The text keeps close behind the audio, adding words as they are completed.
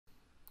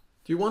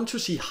Do you want to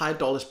see high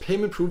dollars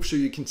payment proof so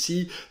you can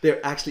see there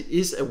actually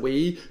is a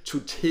way to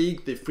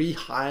take the free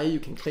high you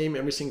can claim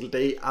every single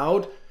day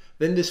out?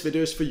 Then this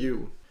video is for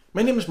you.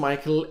 My name is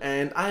Michael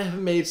and I have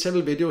made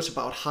several videos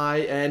about high,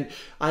 and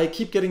I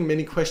keep getting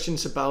many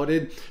questions about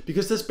it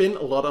because there's been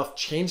a lot of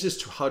changes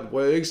to how it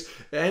works,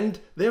 and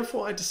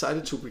therefore I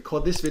decided to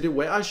record this video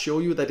where I show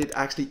you that it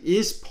actually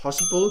is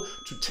possible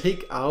to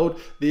take out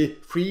the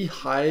free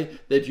high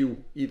that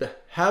you either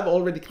have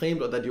already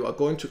claimed or that you are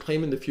going to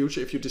claim in the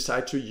future if you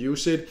decide to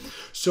use it.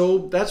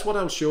 So that's what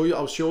I'll show you.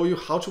 I'll show you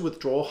how to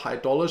withdraw high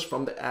dollars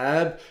from the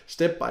app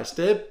step by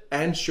step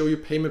and show you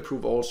payment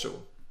proof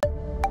also.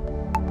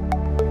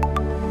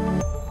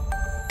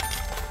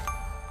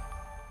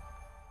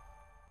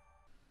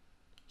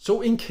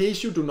 So in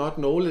case you do not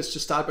know, let's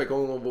just start by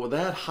going over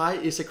that. High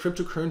is a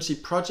cryptocurrency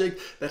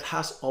project that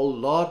has a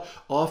lot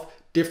of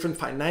different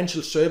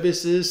financial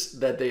services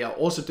that they are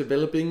also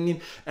developing.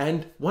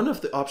 And one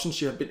of the options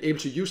you have been able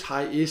to use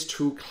High is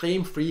to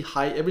claim free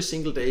High every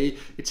single day.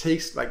 It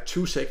takes like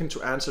 2 seconds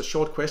to answer a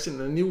short question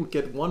and you will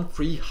get one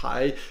free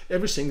High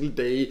every single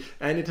day.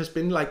 And it has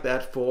been like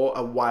that for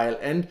a while.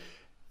 And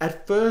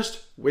at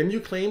first, when you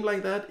claim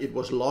like that, it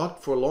was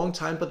locked for a long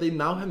time, but they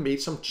now have made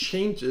some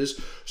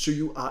changes so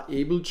you are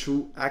able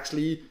to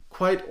actually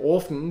quite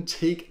often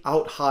take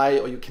out High,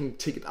 or you can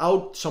take it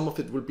out. Some of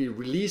it will be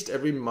released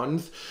every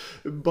month,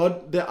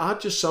 but there are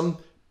just some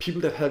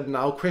people that have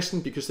now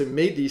questioned because they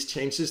made these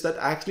changes that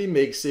actually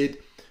makes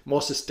it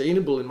more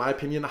sustainable, in my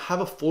opinion. I have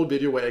a full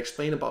video where I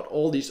explain about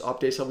all these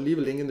updates. I'll leave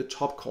a link in the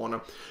top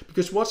corner,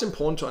 because what's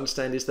important to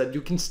understand is that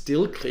you can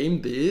still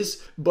claim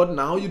this, but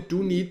now you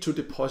do need to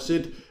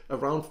deposit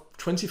around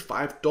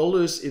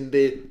 $25 in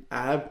the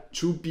app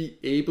to be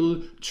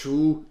able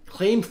to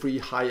claim free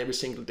High every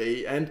single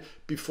day. And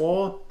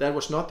before that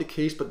was not the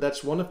case, but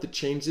that's one of the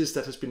changes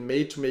that has been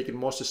made to make it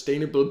more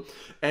sustainable.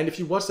 And if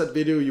you watch that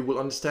video, you will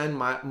understand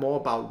more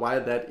about why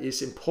that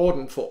is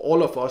important for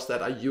all of us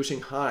that are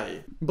using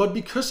High. But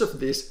because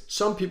of this,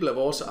 some people have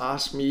also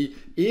asked me,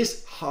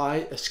 is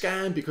High a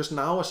scam? Because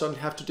now I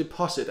suddenly have to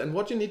deposit. And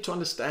what you need to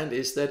understand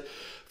is that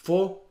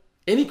for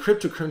any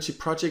cryptocurrency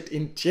project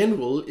in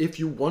general, if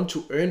you want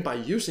to earn by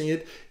using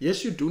it,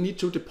 yes, you do need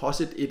to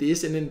deposit. It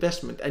is an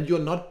investment and you're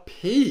not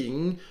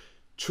paying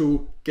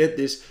to get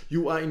this.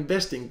 You are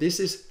investing. This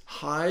is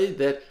High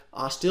that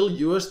are still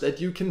yours,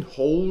 that you can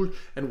hold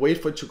and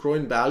wait for it to grow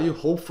in value,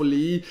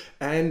 hopefully,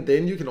 and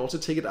then you can also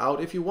take it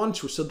out if you want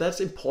to. So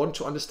that's important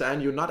to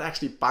understand. You're not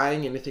actually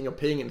buying anything or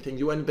paying anything,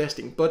 you are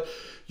investing, but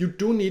you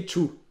do need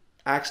to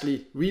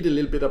actually read a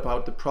little bit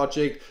about the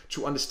project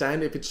to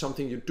understand if it's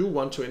something you do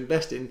want to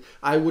invest in.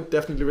 I would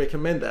definitely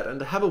recommend that,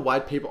 and I have a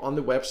white paper on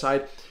the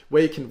website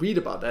where you can read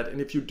about that.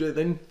 And if you do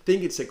then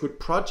think it's a good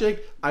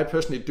project, I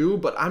personally do,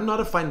 but I'm not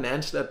a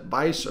financial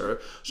advisor,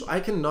 so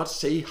I cannot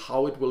say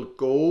how it will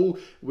go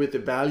with the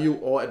value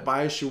or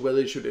advise you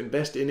whether you should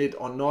invest in it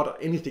or not or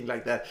anything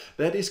like that.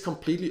 That is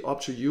completely up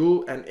to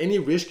you, and any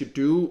risk you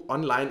do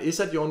online is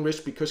at your own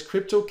risk because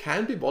crypto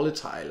can be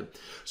volatile.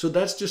 So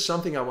that's just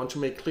something I want to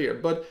make clear.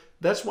 But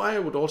that's why I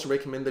would also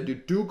recommend that you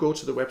do go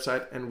to the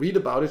website and read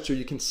about it so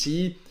you can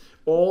see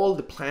all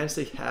the plans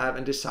they have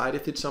and decide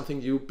if it's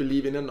something you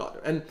believe in or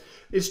not. And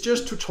it's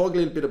just to talk a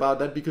little bit about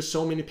that because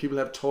so many people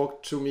have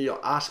talked to me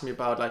or asked me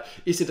about, like,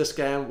 is it a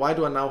scam? Why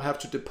do I now have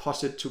to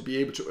deposit to be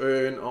able to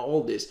earn, or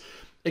all this?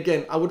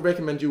 Again, I would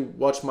recommend you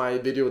watch my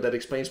video that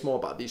explains more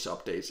about these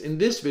updates. In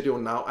this video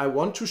now, I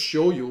want to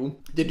show you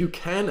that you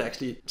can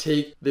actually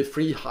take the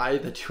free High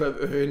that you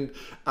have earned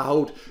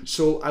out.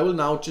 So I will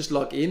now just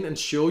log in and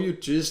show you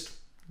just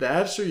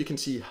that so you can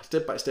see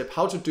step by step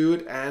how to do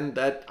it and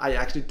that I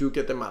actually do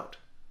get them out.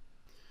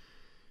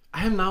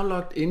 I am now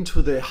logged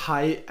into the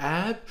High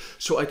app,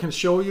 so I can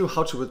show you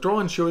how to withdraw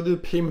and show you the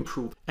payment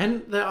proof.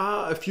 And there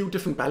are a few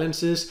different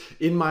balances.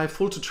 In my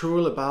full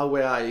tutorial about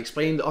where I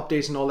explain the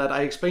updates and all that,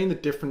 I explain the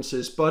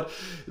differences, but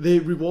the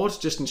rewards,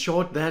 just in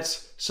short,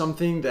 that's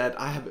something that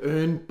I have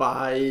earned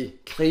by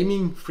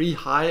claiming free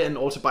High and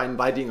also by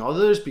inviting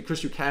others,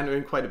 because you can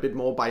earn quite a bit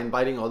more by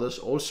inviting others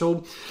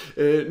also.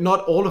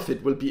 Not all of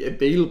it will be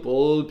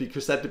available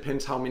because that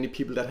depends how many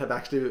people that have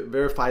actually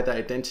verified their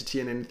identity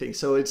and anything.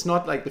 So it's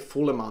not like the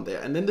full amount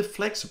there. And then the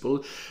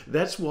flexible,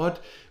 that's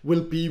what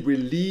will be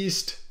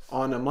released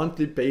on a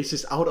monthly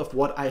basis out of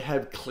what I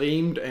have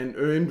claimed and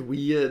earned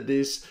via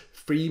this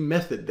free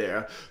method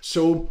there.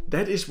 So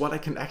that is what I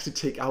can actually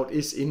take out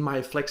is in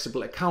my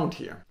flexible account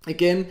here.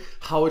 Again,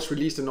 how it's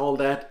released and all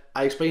that,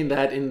 I explained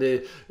that in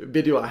the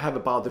video I have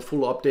about the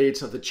full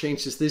updates of the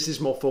changes. This is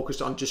more focused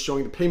on just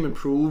showing the payment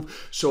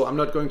proof, so I'm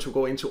not going to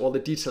go into all the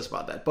details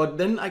about that. But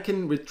then I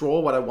can withdraw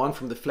what I want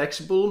from the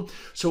flexible.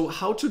 So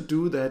how to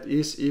do that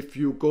is if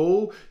you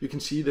go, you can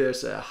see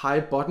there's a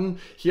High button.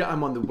 Here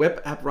I'm on the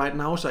web app right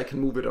now, so I can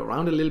move it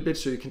around a little bit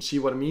so you can see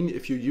what I mean.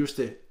 If you use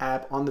the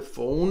app on the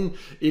phone,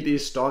 it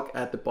is stuck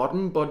block at the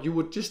bottom, but you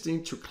would just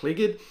need to click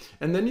it,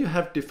 and then you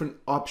have different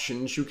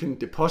options. You can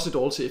deposit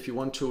also if you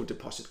want to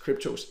deposit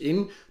cryptos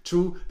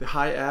into the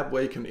Hi app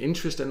where you can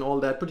interest and all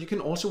that, but you can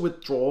also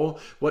withdraw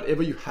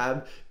whatever you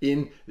have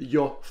in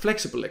your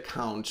Flexible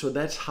account. So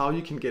that's how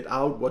you can get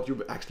out what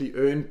you've actually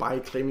earned by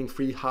claiming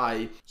free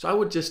Hi. So I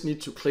would just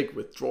need to click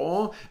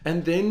withdraw,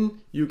 and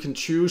then you can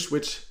choose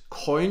which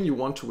coin you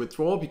want to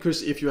withdraw,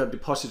 because if you have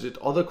deposited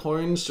other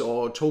coins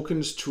or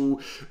tokens to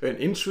earn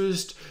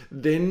interest,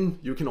 then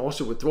you can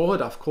also withdraw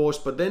it, of course,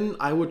 but then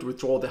I would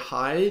withdraw the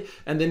Hi,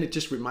 and then it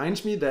just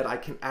reminds me that I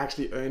can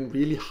actually earn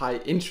really high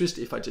interest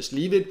if I just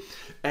leave it.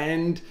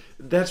 And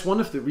that's one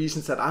of the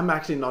reasons that I'm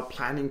actually not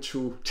planning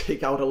to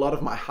take out a lot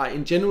of my Hi.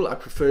 In general, I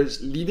prefer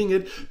leaving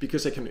it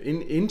because I can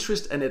earn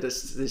interest, and at the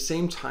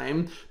same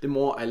time, the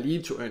more I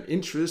leave to earn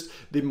interest,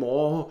 the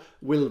more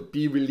will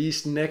be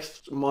released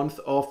next month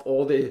of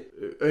all the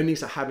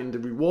earnings I have in the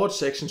reward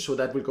section. So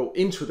that will go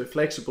into the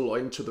Flexible or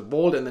into the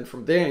vault, and then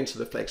from there into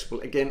the Flexible.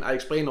 Again, I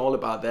explain all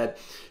about that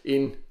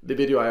in the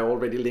video I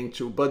already linked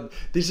to, but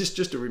this is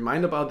just a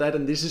reminder about that.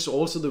 And this is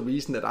also the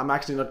reason that I'm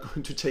actually not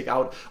going to take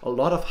out a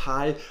lot of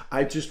Hi.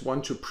 I just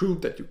want to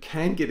prove that you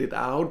can get it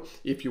out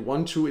if you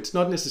want to. It's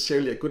not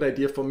necessarily a good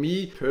idea for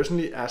me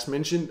personally. As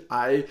mentioned,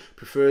 I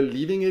prefer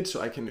leaving it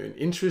so I can earn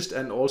interest,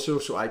 and also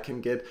so I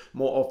can get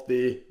more of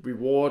the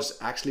rewards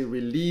actually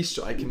released,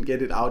 so I can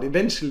get it out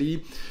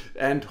eventually.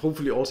 And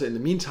hopefully also in the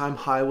meantime,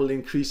 Hi will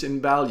increase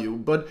in value,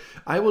 but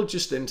I will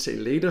just then say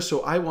later.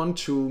 So I want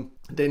to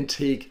then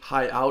take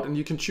Hi out, and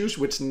you can choose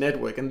which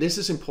network, and this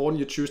is important.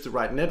 You choose the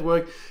right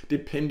network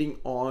depending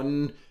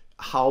on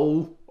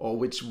how or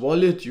which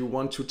wallet you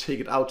want to take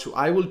it out to.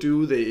 I will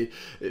do the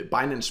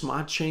Binance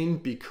Smart Chain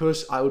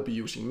because I will be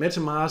using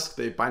MetaMask,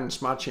 the Binance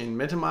Smart Chain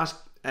MetaMask,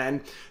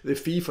 and the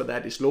fee for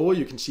that is lower.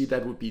 You can see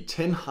that would be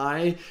 10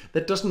 Hi.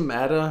 That doesn't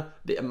matter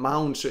the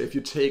amount. So if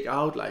you take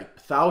out like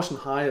 1,000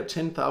 Hi or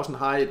 10,000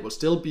 Hi, it will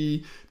still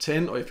be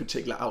 10. Or if you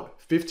take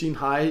out 15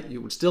 Hi,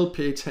 you would still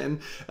pay 10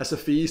 as a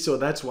fee. So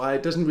that's why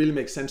it doesn't really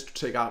make sense to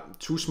take out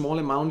too small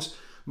amounts.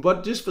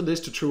 But just for this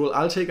tutorial,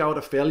 I'll take out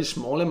a fairly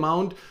small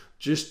amount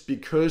just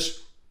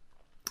because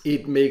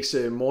it makes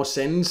more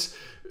sense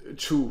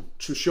to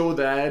show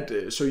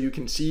that, so you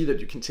can see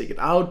that you can take it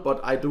out, but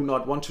I do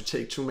not want to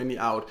take too many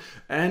out.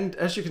 And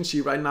as you can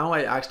see right now,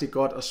 I actually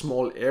got a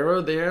small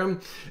error there,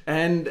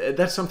 and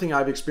that's something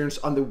I've experienced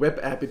on the web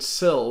app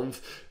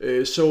itself.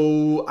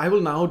 So I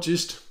will now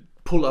just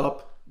pull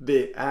up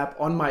the app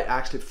on my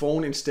actual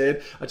phone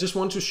instead. I just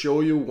want to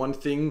show you one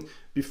thing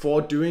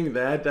before doing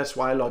that. That's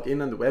why I log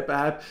in on the web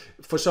app.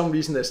 For some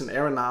reason there's an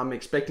error now. I'm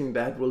expecting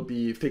that will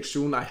be fixed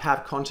soon. I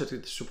have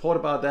contacted the support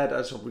about that.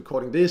 As of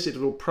recording this, it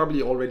will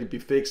probably already be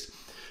fixed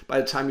by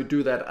the time you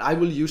do that. I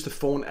will use the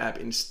phone app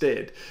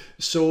instead.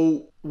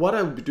 So what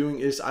I will be doing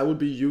is I will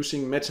be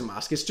using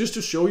MetaMask. It's just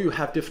to show you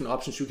have different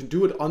options. You can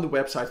do it on the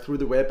website through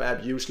the web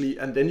app usually,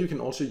 and then you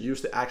can also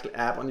use the actual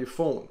app on your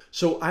phone.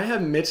 So I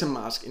have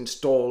MetaMask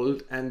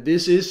installed, and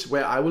this is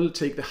where I will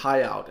take the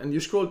Hi out. And you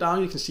scroll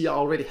down, you can see I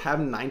already have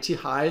 90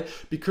 Hi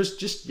because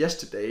just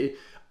yesterday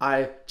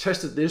I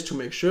tested this to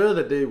make sure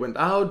that they went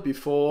out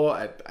before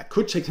I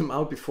could take them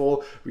out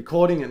before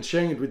recording and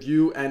sharing it with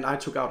you, and I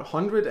took out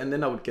 100, and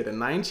then I would get a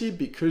 90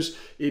 because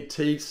it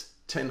takes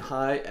 10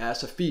 Hi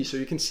as a fee. So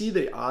you can see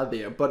they are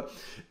there. But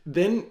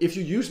then if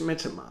you use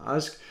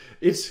MetaMask,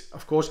 it's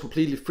of course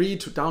completely free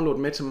to download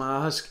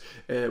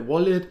MetaMask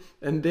wallet,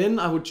 and then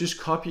I would just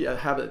copy. I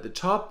have it at the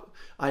top,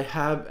 I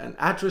have an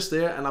address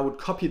there, and I would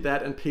copy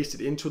that and paste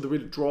it into the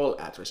withdrawal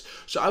address.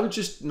 So I will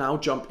just now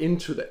jump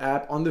into the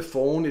app on the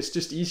phone. It's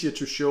just easier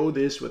to show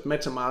this with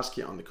MetaMask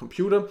here on the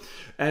computer,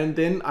 and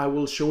then I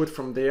will show it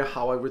from there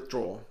how I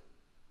withdraw.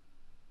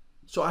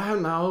 So I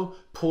have now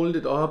pulled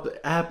it up,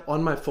 the app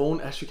on my phone.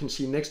 As you can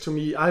see next to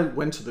me, I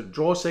went to the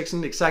draw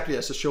section exactly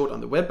as I showed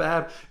on the web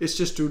app. It's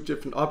just two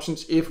different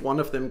options. If one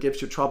of them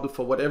gives you trouble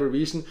for whatever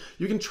reason,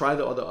 you can try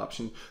the other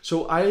option.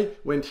 So I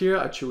went here,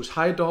 I chose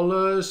Hi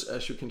dollars.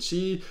 As you can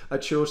see, I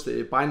chose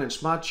the Binance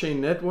Smart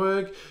Chain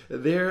network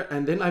there,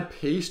 and then I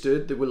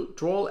pasted the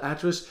withdrawal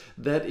address.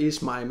 That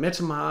is my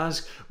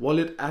MetaMask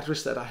wallet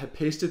address that I have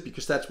pasted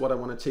because that's what I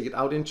want to take it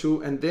out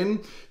into. And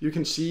then you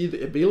can see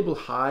the available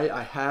Hi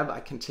I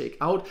can take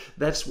out.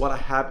 That's what I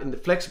have in the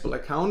Flexible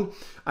account.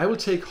 I will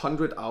take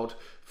 100 out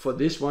for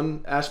this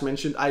one. As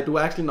mentioned, I do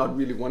actually not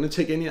really want to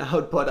take any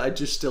out, but I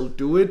just still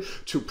do it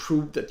to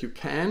prove that you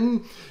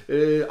can.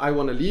 I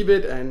want to leave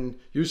it and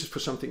use it for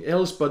something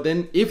else. But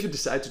then if you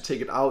decide to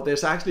take it out,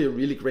 there's actually a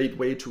really great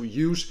way to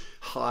use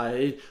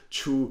Hi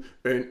to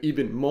earn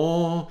even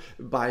more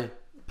by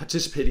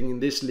participating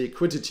in this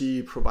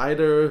liquidity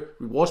provider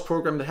rewards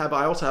program they have.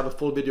 I also have a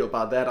full video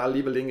about that. I'll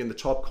leave a link in the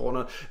top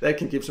corner. That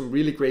can give some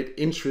really great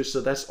interest. So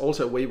that's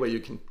also a way where you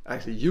can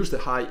actually use the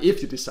Hi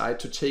if you decide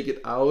to take it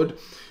out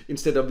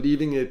instead of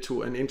leaving it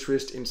to an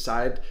interest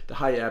inside the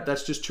Hi app.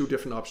 That's just two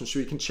different options. So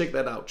you can check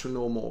that out to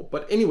know more.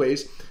 But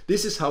anyways,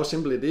 this is how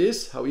simple it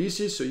is, how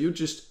easy. So you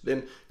just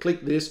then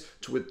click this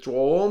to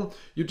withdraw.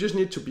 You just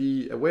need to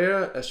be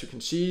aware, as you can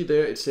see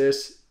there, it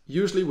says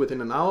usually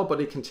within an hour,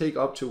 but it can take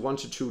up to 1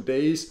 to 2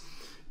 days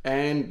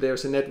and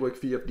there's a network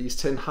fee of these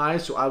 10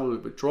 highs, so I will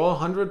withdraw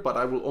 100, but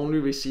I will only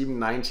receive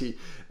 90.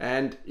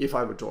 And if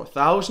I withdraw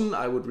 1,000,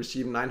 I would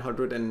receive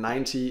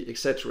 990,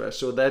 etc.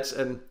 So that's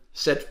a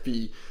set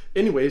fee.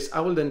 Anyways,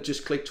 I will then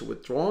just click to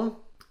withdraw.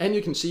 And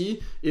you can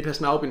see it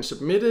has now been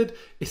submitted.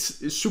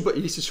 It's super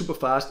easy, super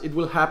fast. It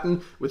will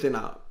happen within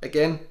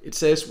again, it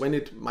says when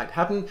it might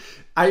happen.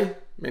 I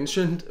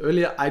mentioned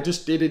earlier, I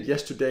just did it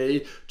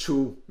yesterday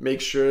to make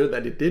sure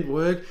that it did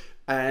work.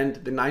 And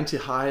the 90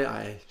 high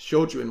I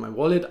showed you in my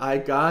wallet, I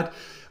got,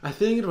 I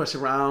think it was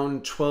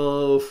around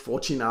 12,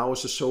 14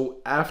 hours or so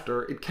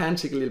after. It can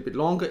take a little bit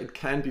longer. It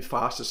can be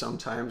faster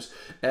sometimes,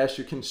 as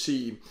you can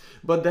see.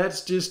 But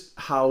that's just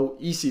how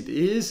easy it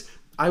is.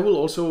 I will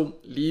also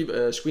leave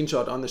a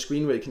screenshot on the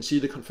screen where you can see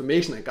the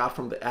confirmation I got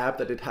from the app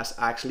that it has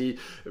actually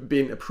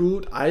been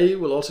approved. I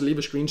will also leave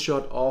a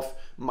screenshot of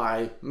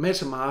my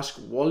MetaMask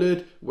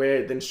wallet where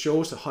it then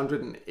shows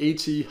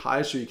 180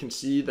 high, so you can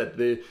see that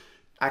they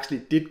actually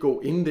did go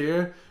in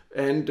there.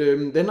 And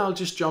then I'll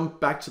just jump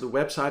back to the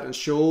website and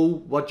show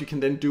what you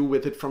can then do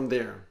with it from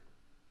there.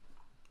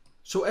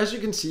 So as you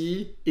can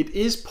see, it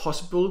is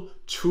possible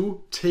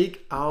to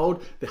take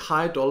out the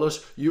high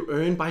dollars you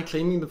earn by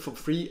claiming them for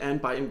free and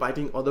by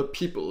inviting other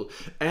people.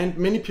 And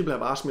many people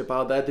have asked me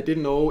about that. They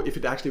didn't know if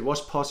it actually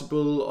was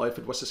possible or if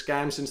it was a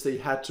scam since they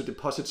had to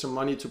deposit some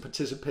money to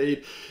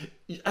participate.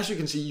 As you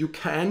can see, you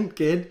can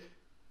get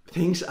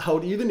things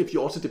out even if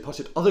you also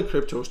deposit other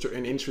cryptos to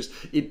earn interest.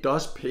 It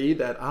does pay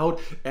that out,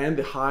 and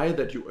the high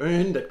that you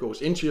earn that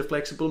goes into your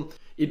Flexible,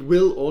 it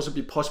will also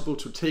be possible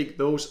to take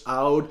those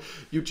out.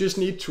 You just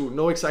need to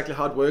know exactly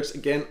how it works.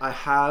 Again, I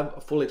have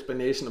a full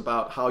explanation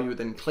about how you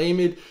then claim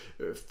it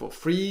for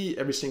free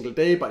every single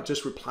day by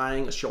just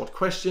replying a short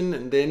question,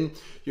 and then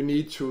you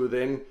need to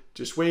then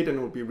just wait and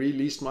it will be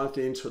released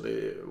monthly into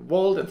the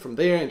vault, and from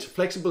there into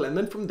Flexible, and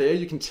then from there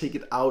you can take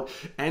it out.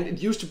 And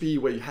it used to be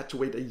where you had to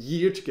wait a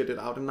year to get it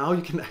out, and now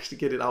you can actually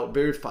get it out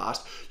very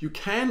fast. You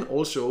can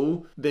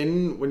also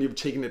then, when you've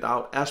taken it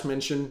out, as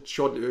mentioned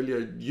shortly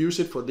earlier, use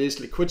it for this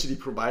liquidity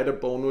provider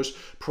bonus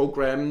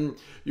program.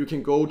 You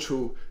can go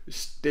to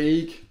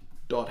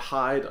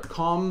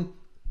stake.high.com,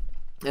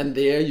 and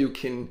there you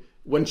can,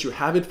 once you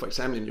have it, for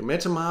example, in your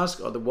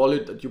MetaMask or the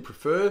wallet that you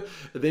prefer,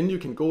 then you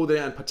can go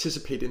there and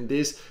participate in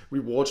this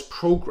rewards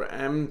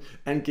program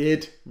and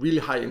get really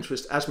high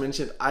interest. As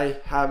mentioned, I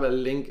have a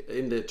link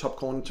in the top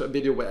corner to a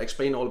video where I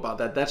explain all about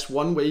that. That's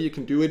one way you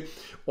can do it.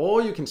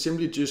 Or you can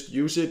simply just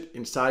use it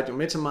inside your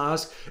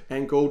MetaMask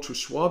and go to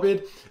swap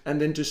it,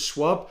 and then just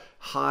swap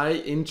high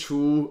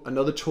into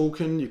another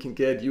token. You can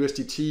get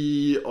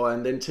USDT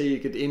and then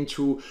take it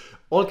into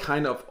all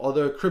kind of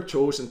other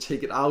cryptos and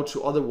take it out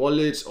to other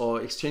wallets or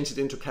exchange it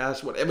into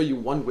cash, whatever you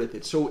want with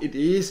it. So it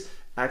is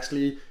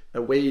actually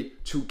a way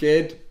to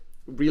get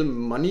real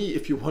money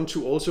if you want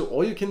to also,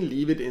 or you can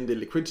leave it in the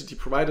liquidity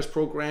providers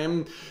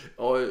program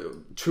or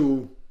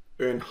to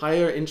earn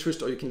higher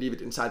interest, or you can leave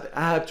it inside the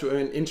app to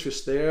earn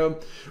interest there,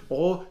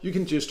 or you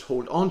can just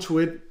hold on to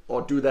it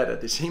or do that at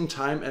the same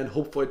time and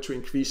hope for it to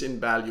increase in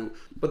value.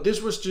 But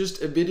this was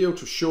just a video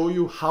to show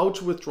you how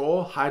to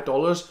withdraw high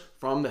dollars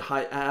from the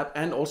High app,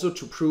 and also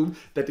to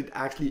prove that it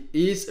actually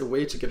is a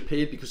way to get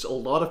paid, because a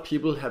lot of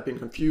people have been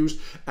confused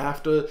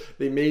after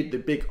they made the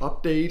big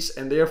updates,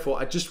 and therefore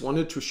I just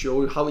wanted to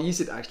show you how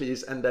easy it actually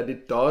is and that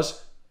it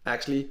does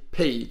actually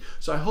pay.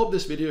 So I hope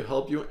this video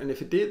helped you, and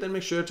if it did, then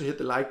make sure to hit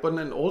the like button.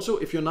 And also,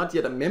 if you're not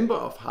yet a member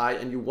of High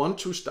and you want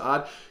to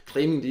start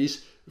claiming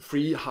these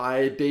free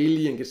High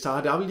daily and get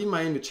started, I will leave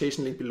my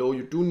invitation link below.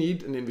 You do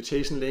need an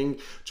invitation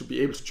link to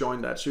be able to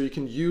join that, so you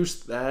can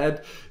use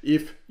that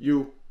if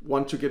you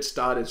want to get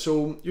started.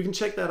 So you can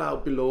check that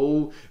out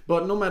below.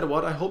 But no matter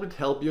what, I hope it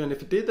helped you, and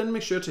if it did, then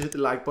make sure to hit the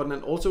like button,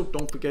 and also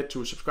don't forget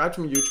to subscribe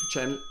to my YouTube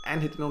channel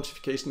and hit the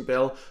notification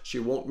bell so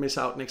you won't miss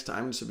out next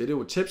time there's a video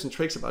with tips and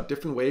tricks about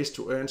different ways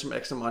to earn some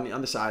extra money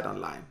on the side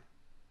online.